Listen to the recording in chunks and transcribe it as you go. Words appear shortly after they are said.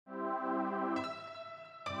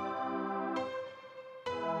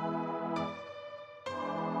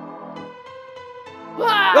So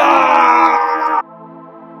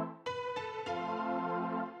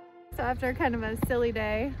after kind of a silly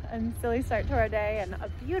day and silly start to our day and a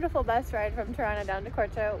beautiful bus ride from Tirana down to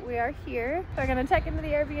Korce, we are here. We're gonna check into the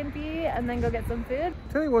Airbnb and then go get some food.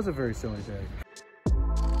 Today was a very silly day.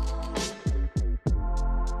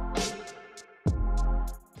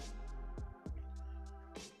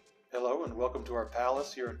 Hello and welcome to our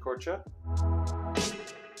palace here in Korce.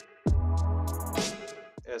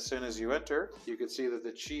 As soon as you enter, you can see that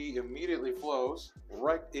the chi immediately flows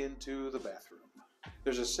right into the bathroom.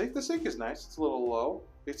 There's a sink. The sink is nice. It's a little low.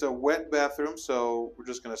 It's a wet bathroom, so we're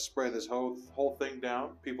just going to spray this whole thing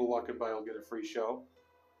down. People walking by will get a free show.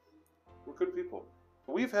 We're good people.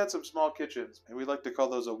 We've had some small kitchens, and we like to call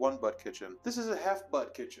those a one-butt kitchen. This is a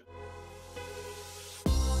half-butt kitchen.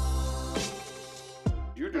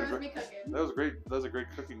 You did great. That was great. That was a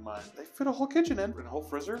great cooking mind. They fit a whole kitchen in and a whole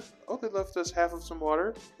freezer. Oh, they left us half of some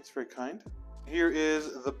water. That's very kind. Here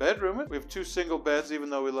is the bedroom. We have two single beds,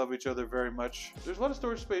 even though we love each other very much. There's a lot of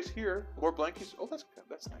storage space here. More blankets. Oh, that's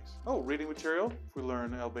nice. Oh, reading material. If we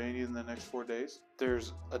learn Albanian in the next 4 days.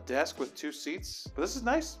 There's a desk with 2 seats. But this is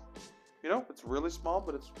nice. You know, it's really small,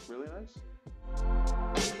 but it's really nice.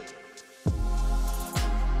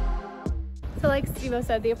 So like Steve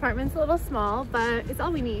said, the apartment's a little small, but it's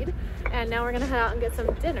all we need. And now we're gonna head out and get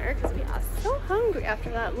some dinner because we are so hungry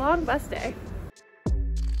after that long bus day.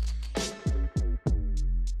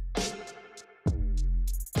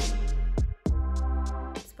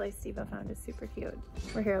 This place Steve found is super cute.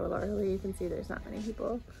 We're here a little early. You can see there's not many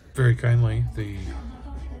people. Very kindly, the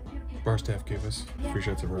bar staff gave us free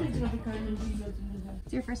shots of Raki.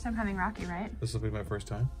 It's your first time having Raki, right? This will be my first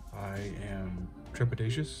time. I am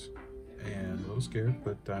trepidatious and a little scared,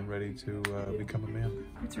 but I'm ready to become a man.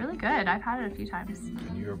 It's really good. I've had it a few times.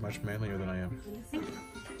 And you're much manlier than I am. Thank you.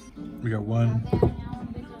 We got one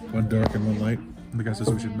dark and one light. The guy says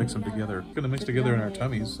we should mix them together. We're gonna mix together in our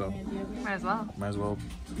tummies, so might as well. Might as well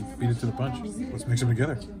beat it to the punch. Let's mix them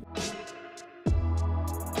together.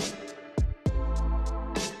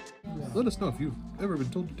 Let us know if you've ever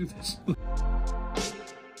been told to do this.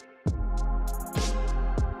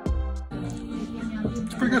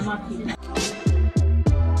 It's pretty good.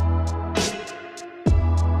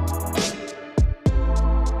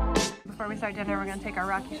 Before we start dinner, we're gonna take our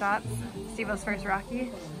Raki shots. Stevo's first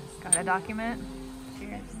Raki. Got a document.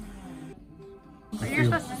 Cheers. You're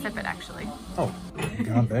supposed to sip it, actually. Oh,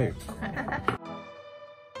 gone babe.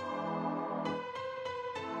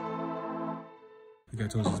 The guy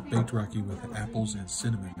told us it's baked Raki with apples and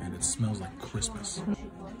cinnamon, and it smells like Christmas.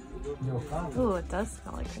 Ooh, it does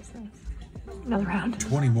smell like Christmas. Another round.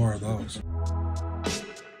 20 more of those.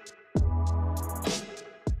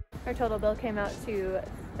 Our total bill came out to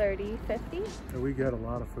 $30.50. We got a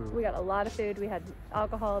lot of food. We got a lot of food. We had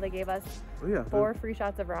alcohol. They gave us 4 free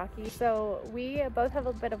shots of Raki. So we both have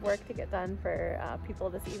a bit of work to get done for people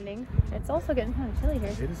this evening. It's also getting kind of chilly here.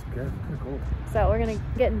 It is kind of cold. So we're gonna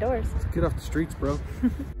get indoors. Let's get off the streets, bro.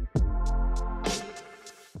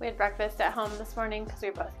 We had breakfast at home this morning because we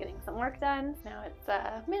were both getting some work done. Now it's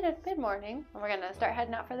mid-morning and we're gonna start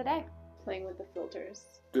heading out for the day. Playing with the filters.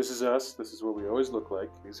 This is us. This is what we always look like.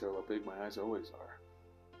 These are how big my eyes always are.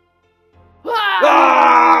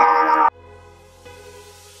 Ah!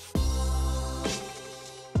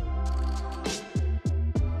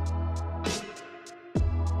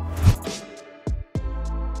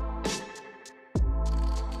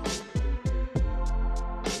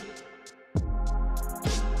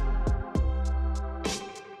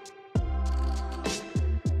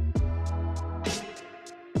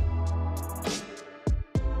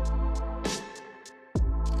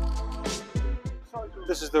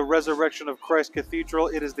 This is the Resurrection of Christ Cathedral.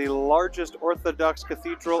 It is the largest Orthodox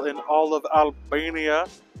cathedral in all of Albania.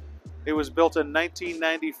 It was built in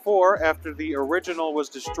 1994 after the original was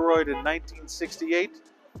destroyed in 1968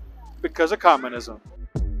 because of communism.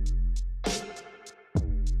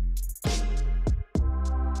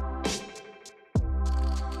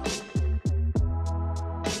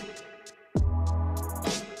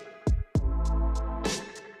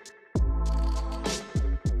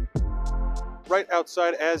 Right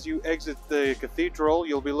outside as you exit the cathedral,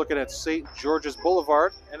 you'll be looking at St. George's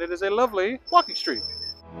Boulevard, and it is a lovely walking street.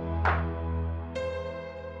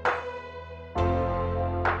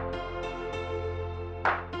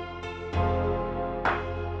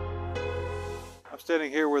 I'm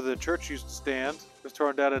standing here where the church used to stand. It was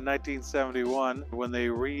torn down in 1971. When they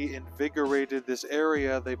reinvigorated this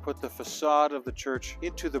area, they put the facade of the church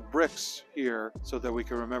into the bricks here so that we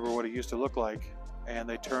can remember what it used to look like. And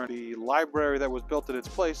they turned the library that was built in its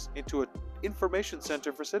place into an information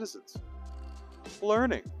center for citizens.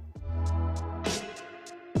 Learning.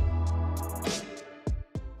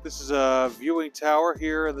 This is a viewing tower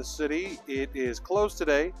here in the city. It is closed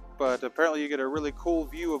today, but apparently you get a really cool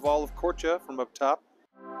view of all of Korça from up top.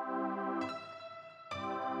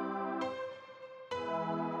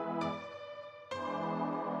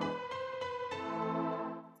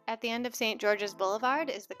 At the end of St. George's Boulevard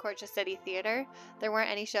is the Korça City Theater. There weren't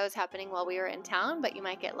any shows happening while we were in town, but you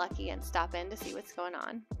might get lucky and stop in to see what's going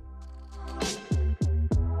on.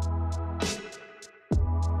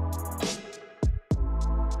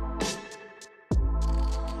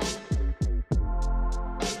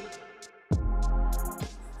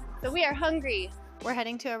 So we are hungry. We're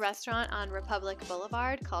heading to a restaurant on Republic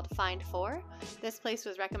Boulevard called FindFour. This place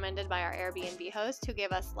was recommended by our Airbnb host who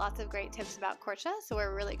gave us lots of great tips about Korça, so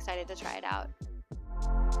we're really excited to try it out.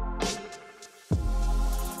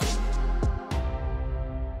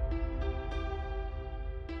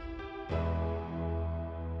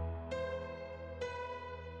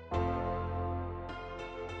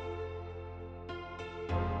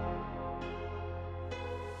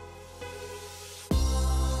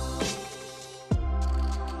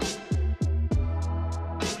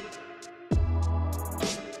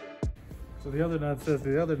 So the other nun says to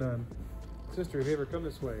the other nun, "Sister, have you ever come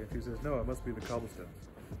this way?" And she says, "No, it must be the cobblestone."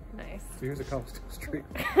 Nice. So here's a cobblestone street.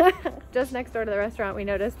 Just next door to the restaurant, we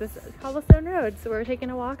noticed this cobblestone road, so we're taking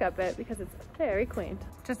a walk up it because it's very quaint.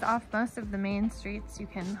 Just off most of the main streets, you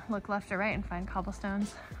can look left or right and find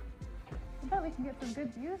cobblestones. I bet we can get some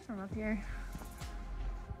good views from up here.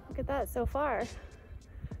 Look at that so far. It's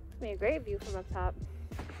gonna be a great view from up top.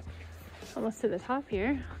 Almost to the top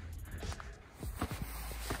here.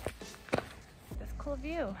 Cool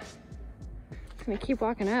view. I'm gonna keep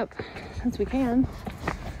walking up since we can.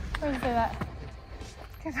 Where did I say that?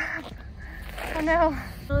 Give up. Oh no.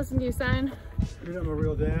 I'll listen to you, sign. You're not my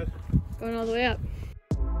real dad. Going all the way up.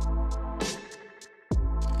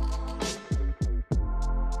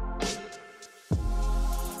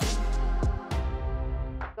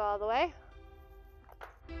 Go all the way.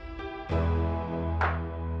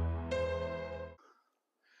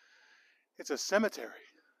 It's a cemetery.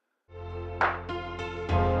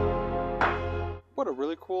 What a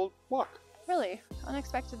really cool walk. Really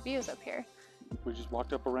unexpected views up here. We just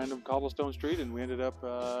walked up a random cobblestone street and we ended up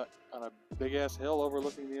on a big ass hill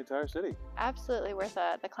overlooking the entire city. Absolutely worth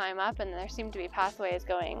the climb up, and there seem to be pathways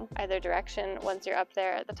going either direction once you're up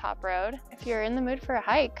there at the top road. If you're in the mood for a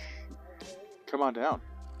hike, come on down.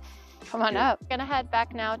 Come on up. We're gonna head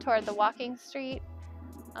back now toward the walking street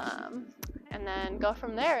and then go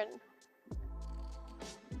from there.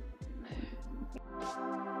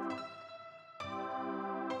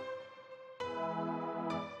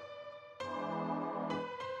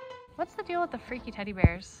 What's the deal with the freaky teddy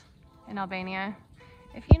bears in Albania?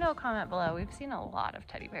 If you know, comment below. We've seen a lot of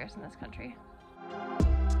teddy bears in this country.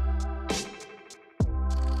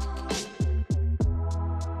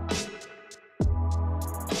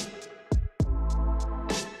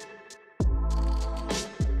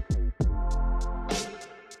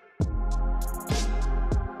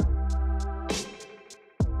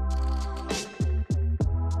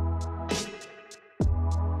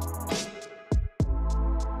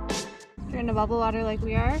 In a bubble water like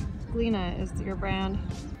we are, Glina is your brand.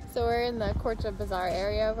 So we're in the Korça Bazaar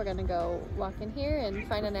area. We're gonna go walk in here and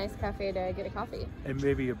find a nice cafe to get a coffee. And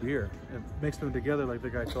maybe a beer. And mix them together like the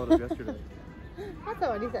guy told us yesterday. That's not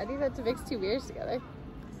what he said. He said to mix 2 beers together.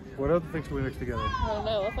 What other things can we mix together? I don't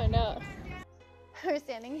know. We'll find out. We're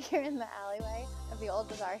standing here in the alleyway of the old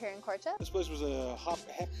bazaar here in Korça. This place was a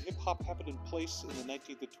hip-hop happening place in the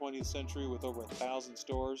 19th and 20th century with over 1,000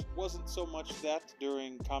 stores. Wasn't so much that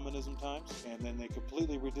during communism times, and then they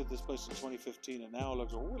completely redid this place in 2015, and now it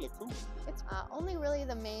looks really cool. It's only really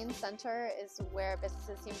the main center is where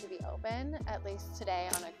businesses seem to be open, at least today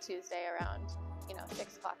on a Tuesday around,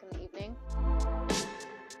 6 o'clock in the evening.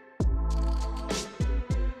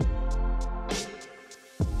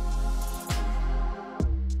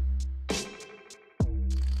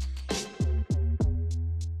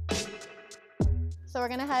 So we're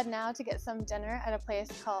gonna head now to get some dinner at a place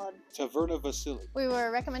called Taverna Vasili. We were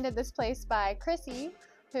recommended this place by Chrissy,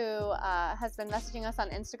 who has been messaging us on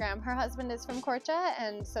Instagram. Her husband is from Korça,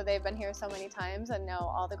 and so they've been here so many times and know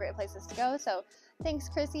all the great places to go. So thanks,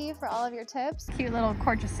 Chrissy, for all of your tips. Cute little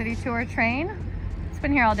Korça City Tour train. It's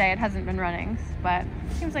been here all day. It hasn't been running, but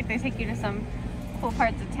it seems like they take you to some cool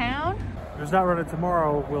parts of town. If it's not running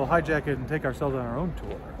tomorrow, we'll hijack it and take ourselves on our own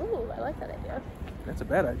tour. Ooh, I like that idea. That's a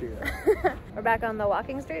bad idea. We're back on the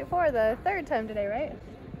walking street for the 3rd time today, right?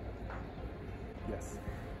 Yes.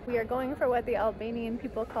 We are going for what the Albanian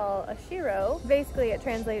people call a shiro. Basically, it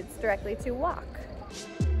translates directly to walk.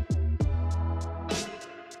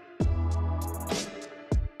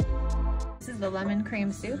 the lemon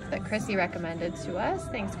cream soup that Chrissy recommended to us.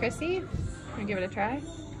 Thanks, Chrissy. Can we give it a try?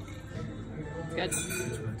 Good.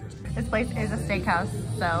 This place is a steakhouse,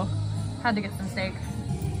 so had to get some steak.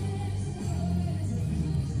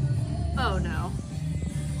 Oh no.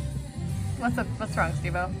 What's up? What's wrong,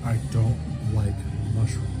 Steve-O? I don't like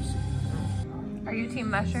mushrooms. Are you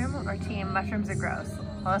team mushroom or team mushrooms are gross?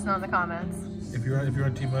 Let us know in the comments. If you're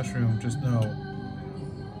on team mushroom, just know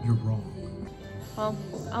you're wrong. Well,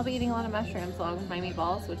 I'll be eating a lot of mushrooms along with my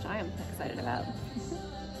meatballs, which I am excited about.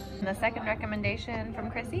 And the second recommendation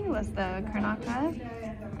from Chrissy was the Korca.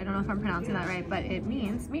 I don't know if I'm pronouncing that right, but it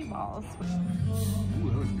means meatballs. Ooh,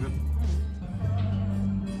 that was good.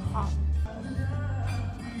 Oh.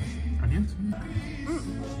 Onions?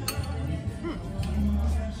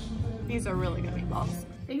 These are really good meatballs.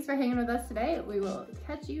 Thanks for hanging with us today. We will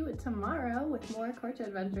catch you tomorrow with more Korça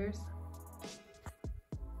adventures.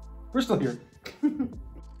 We're still here.